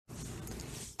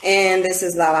And this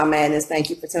is Lala Madness. Thank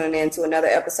you for tuning in to another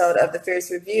episode of the Fierce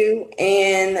Review.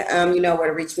 And you know where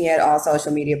to reach me at all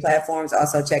social media platforms.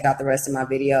 Also, check out the rest of my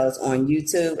videos on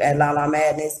YouTube at Lala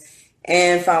Madness.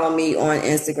 And follow me on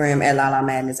Instagram at Lala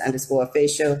Madness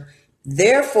 _official.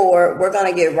 Therefore, we're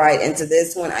going to get right into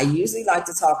this one. I usually like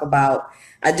to talk about,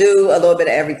 I do a little bit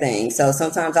of everything. So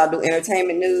sometimes I'll do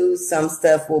entertainment news. Some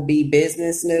stuff will be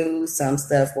business news. Some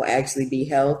stuff will actually be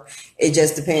health. It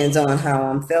just depends on how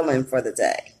I'm feeling for the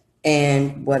day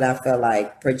and what I feel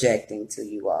like projecting to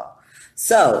you all.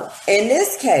 So in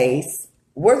this case,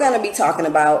 we're going to be talking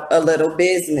about a little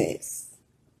business.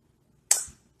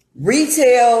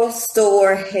 Retail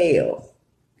store hell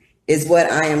is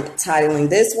what I am titling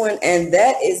this one. And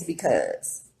that is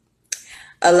because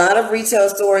a lot of retail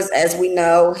stores, as we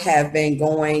know, have been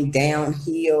going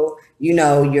downhill. You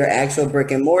know, your actual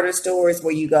brick and mortar stores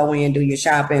where you go in, do your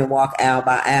shopping, walk aisle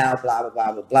by aisle, blah, blah,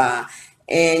 blah, blah, blah.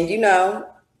 And, you know,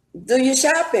 do your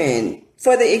shopping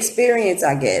for the experience,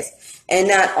 I guess. And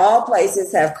not all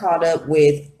places have caught up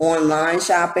with online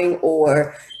shopping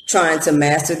or trying to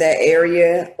master that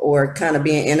area or kind of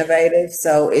being innovative.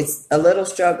 So it's a little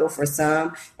struggle for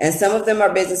some. And some of them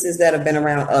are businesses that have been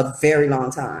around a very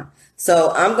long time.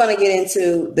 So I'm going to get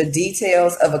into the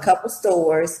details of a couple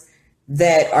stores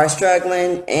that are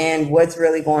struggling and what's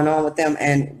really going on with them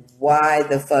and why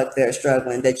the fuck they're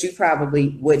struggling that you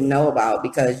probably wouldn't know about,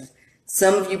 because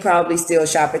some of you probably still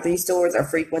shop at these stores or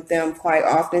frequent them quite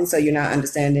often. So you're not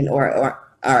understanding or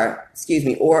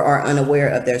are unaware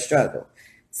of their struggle.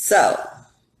 So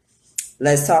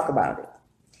let's talk about it.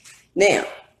 Now,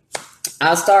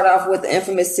 I'll start off with the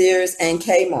infamous Sears and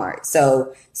Kmart.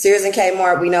 So Sears and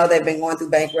Kmart, we know they've been going through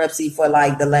bankruptcy for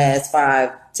like the last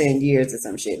 5-10 years or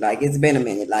some shit. Like, it's been a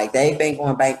minute. Like, they've been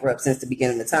going bankrupt since the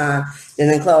beginning of the time. Then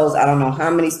they closed, I don't know how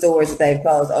many stores that they've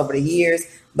closed over the years,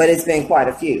 but it's been quite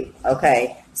a few.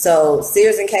 Okay. So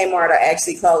Sears and Kmart are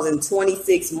actually closing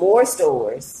 26 more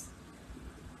stores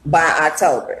by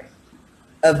October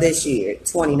of this year,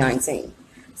 2019.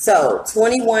 So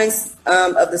 21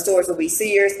 of the stores will be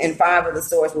Sears and 5 of the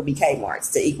stores will be Kmart's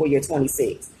to equal your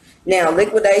 26. Now,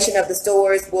 liquidation of the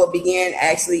stores will begin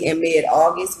actually in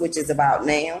mid-August, which is about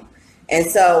now. And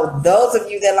so those of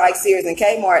you that like Sears and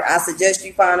Kmart, I suggest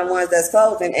you find the ones that's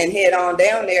closing and head on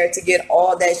down there to get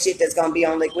all that shit that's going to be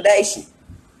on liquidation.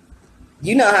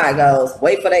 You know how it goes.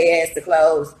 Wait for their ass to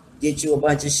close, get you a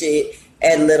bunch of shit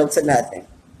at little to nothing.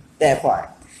 That part.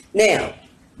 Now,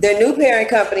 their new parent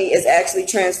company is actually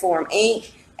Transform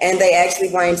Inc., and they actually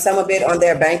blame some of it on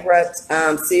their bankrupt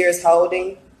Sears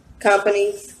Holding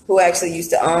Company, who actually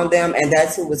used to own them, and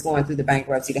that's who was going through the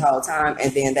bankruptcy the whole time.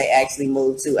 And then they actually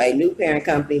moved to a new parent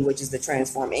company, which is the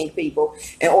Transform Inc. people,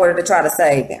 in order to try to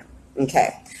save them. Okay.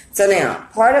 So now,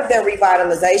 part of their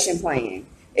revitalization plan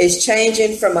is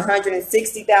changing from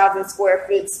 160,000 square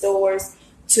foot stores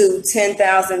to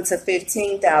 10,000 to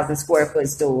 15,000 square foot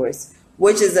stores,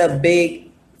 which is a big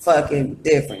fucking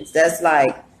difference. That's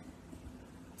like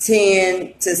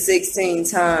 10 to 16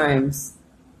 times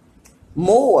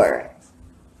more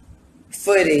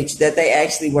footage that they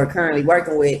actually were currently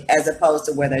working with as opposed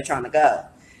to where they're trying to go.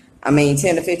 I mean,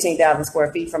 10 to 15,000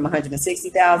 square feet from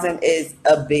 160,000 is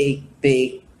a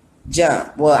big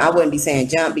jump. Well, I wouldn't be saying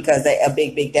jump because they a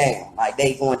big down. Like,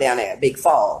 they going down there, a big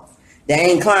fall. They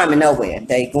ain't climbing nowhere.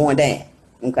 They going down.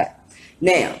 Okay.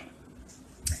 Now,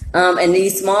 and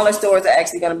these smaller stores are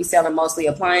actually going to be selling mostly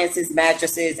appliances,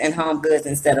 mattresses, and home goods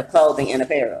instead of clothing and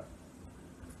apparel.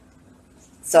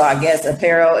 So I guess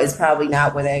apparel is probably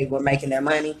not where they were making their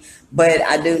money. But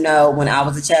I do know when I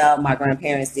was a child, my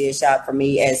grandparents did shop for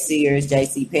me at Sears,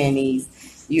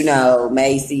 JCPenney's, you know,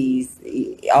 Macy's.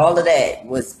 All of that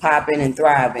was popping and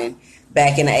thriving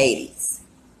back in the 80s.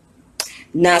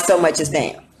 Not so much as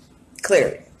now.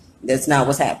 Clearly, that's not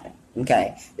what's happening.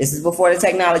 Okay. This is before the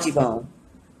technology boom.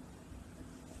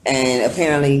 And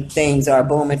apparently things are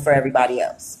booming for everybody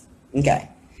else. Okay.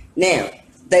 Now,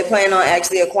 they plan on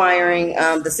actually acquiring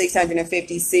the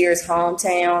 650 Sears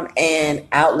hometown and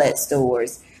outlet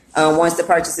stores once the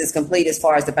purchase is complete as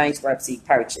far as the bankruptcy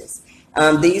purchase.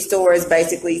 These stores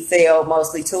basically sell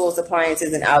mostly tools,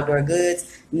 appliances, and outdoor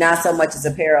goods, not so much as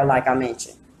apparel like I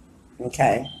mentioned.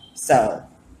 Okay. So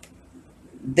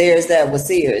there's that with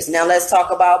Sears. Now let's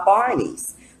talk about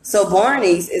Barney's. So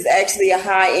Barney's is actually a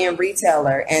high-end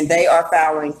retailer, and they are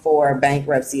filing for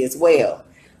bankruptcy as well.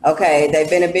 Okay, they've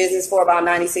been in business for about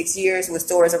 96 years with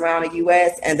stores around the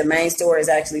U.S., and the main store is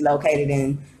actually located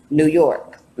in New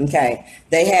York. Okay,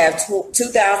 they have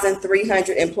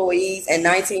 2,300 employees, and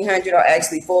 1,900 are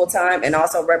actually full-time and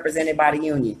also represented by the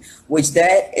union, which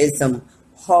that is some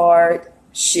hard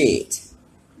shit.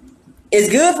 It's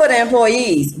good for the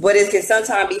employees, but it can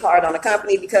sometimes be hard on the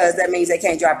company because that means they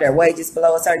can't drop their wages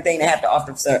below a certain thing. They have to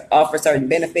offer certain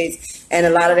benefits. And a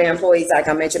lot of their employees, like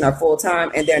I mentioned, are full-time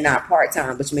and they're not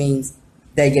part-time, which means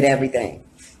they get everything.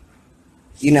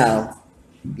 You know,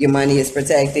 your money is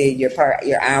protected, your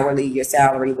hourly, your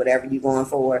salary, whatever you're going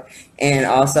for, and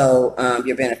also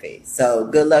your benefits. So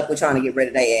good luck with trying to get rid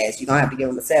of their ass. You're going to have to give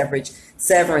them a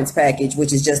severance package,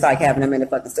 which is just like having them in the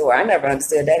fucking store. I never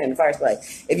understood that in the first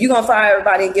place. If you're going to fire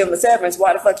everybody and give them a severance,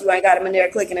 why the fuck you ain't got them in there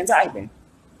clicking and typing?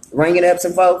 Ringing up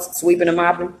some folks, sweeping and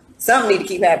mopping? Something need to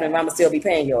keep happening if I'm going to still be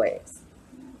paying your ass.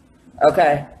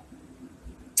 Okay?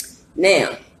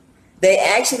 Now, they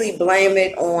actually blame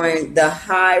it on the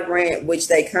high rent, which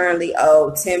they currently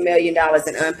owe $10 million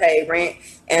in unpaid rent,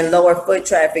 and lower foot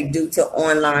traffic due to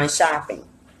online shopping.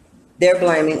 They're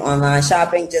blaming online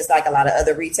shopping just like a lot of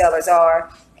other retailers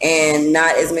are, and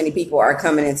not as many people are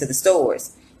coming into the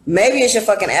stores. Maybe it's your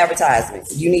fucking advertisement.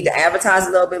 You need to advertise a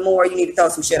little bit more. You need to throw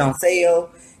some shit on sale.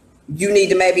 You need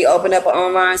to maybe open up an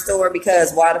online store,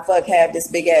 because why the fuck have this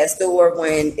big ass store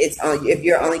when it's if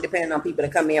you're only depending on people to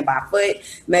come in by foot?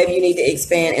 Maybe you need to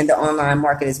expand in the online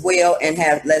market as well and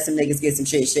let some niggas get some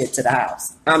shit shipped to the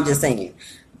house. I'm just saying.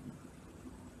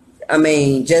 I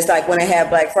mean, just like when they have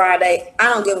Black Friday,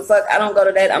 I don't give a fuck. I don't go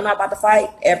to that. I'm not about to fight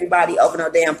everybody over no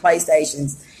damn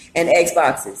PlayStations and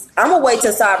Xboxes. I'm going to wait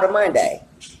till Cyber Monday.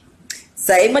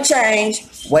 Save my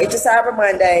change. Wait till Cyber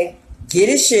Monday. Get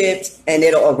it shipped, and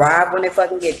it'll arrive when they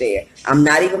fucking get there. I'm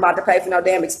not even about to pay for no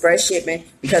damn express shipping,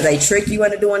 because they trick you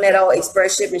into doing that old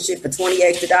express shipping shit for $20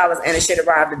 extra, and it should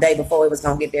arrive the day before it was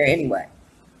going to get there anyway.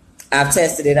 I've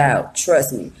tested it out.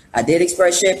 Trust me. I did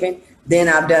express shipping. Then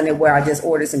I've done it where I just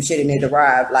ordered some shit and it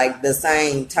arrived like the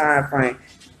same time frame.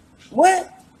 What?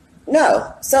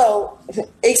 No. So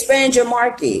expand your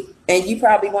market, and you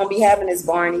probably won't be having this,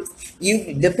 Barney's.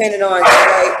 You depended on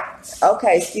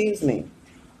okay, excuse me.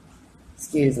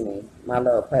 Excuse me. My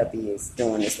little puppy is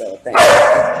doing this little thing.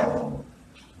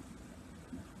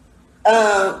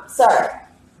 Sir,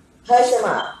 hush your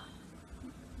mouth.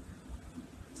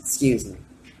 Excuse me.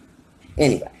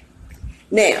 Anyway.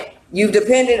 Now, you've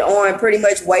depended on pretty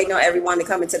much waiting on everyone to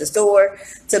come into the store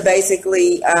to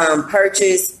basically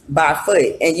purchase by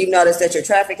foot. And you notice that your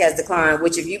traffic has declined,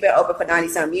 which if you've been open for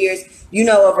 90-some years, you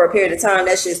know over a period of time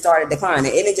that shit started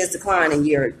declining. It didn't just decline in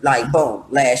year, like, boom,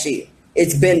 last year.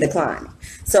 It's been declining.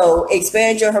 So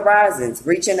expand your horizons.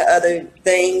 Reach into other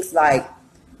things like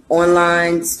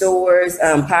online stores,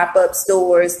 pop-up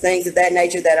stores, things of that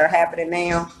nature that are happening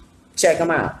now. Check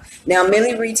them out. Now,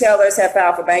 many retailers have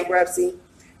filed for bankruptcy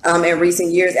in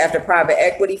recent years after private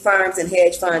equity firms and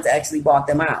hedge funds actually bought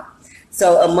them out.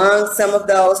 So among some of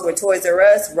those were Toys R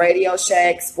Us, Radio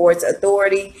Shack, Sports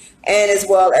Authority, and as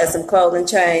well as some clothing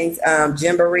chains,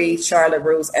 Gymboree, Charlotte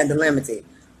Russe, and The Limited.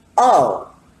 All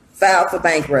filed for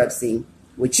bankruptcy,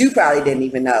 which you probably didn't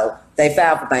even know. They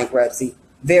filed for bankruptcy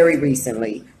very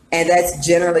recently. And that's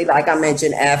generally, like I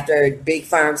mentioned, after big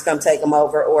firms come take them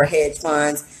over, or hedge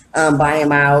funds buy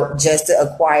them out just to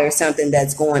acquire something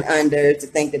that's going under, to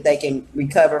think that they can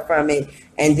recover from it.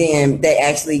 And then they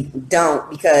actually don't,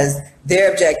 because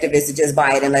their objective is to just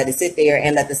buy it and let it sit there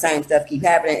and let the same stuff keep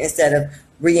happening instead of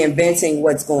reinventing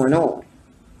what's going on.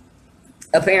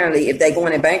 Apparently, if they go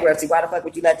into bankruptcy, why the fuck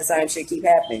would you let the same shit keep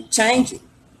happening? Change it.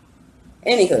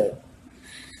 Anywho,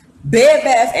 Bed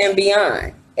Bath &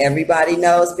 Beyond. Everybody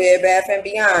knows Bed Bath &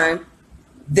 Beyond.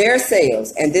 Their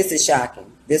sales, and this is shocking.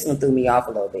 This one threw me off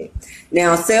a little bit.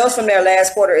 Now, sales from their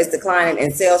last quarter is declining,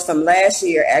 and sales from last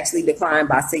year actually declined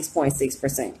by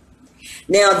 6.6%.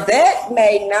 Now, that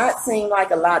may not seem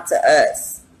like a lot to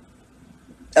us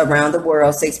around the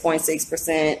world.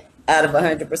 6.6% out of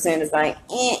 100% is like,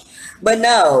 eh. But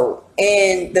no,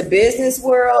 in the business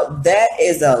world, that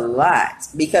is a lot,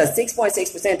 because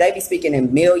 6.6%, they be speaking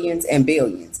in millions and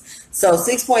billions. So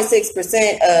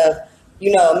 6.6% of,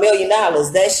 $1 million,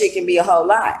 that shit can be a whole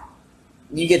lot.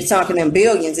 You get to talking in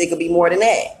billions, it could be more than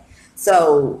that.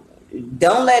 So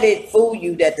don't let it fool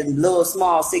you that the little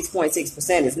small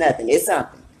 6.6% is nothing. It's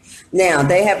something. Now,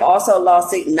 they have also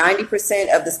lost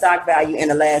 90% of the stock value in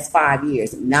the last 5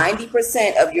 years.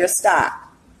 90% of your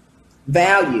stock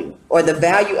value, or the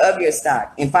value of your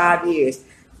stock in 5 years,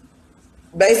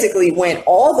 basically went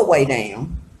all the way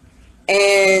down,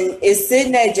 and is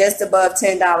sitting at just above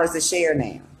 $10 a share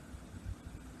now.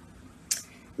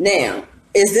 Now,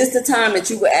 is this the time that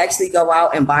you would actually go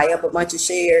out and buy up a bunch of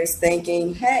shares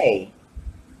thinking, hey,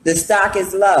 the stock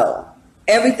is low?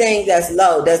 Everything that's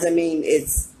low doesn't mean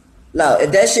it's low.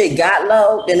 If that shit got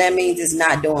low, then that means it's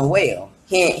not doing well.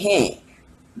 Hint, hint.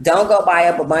 Don't go buy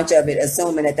up a bunch of it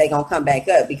assuming that they're going to come back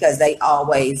up, because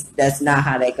that's not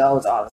how that goes all the time.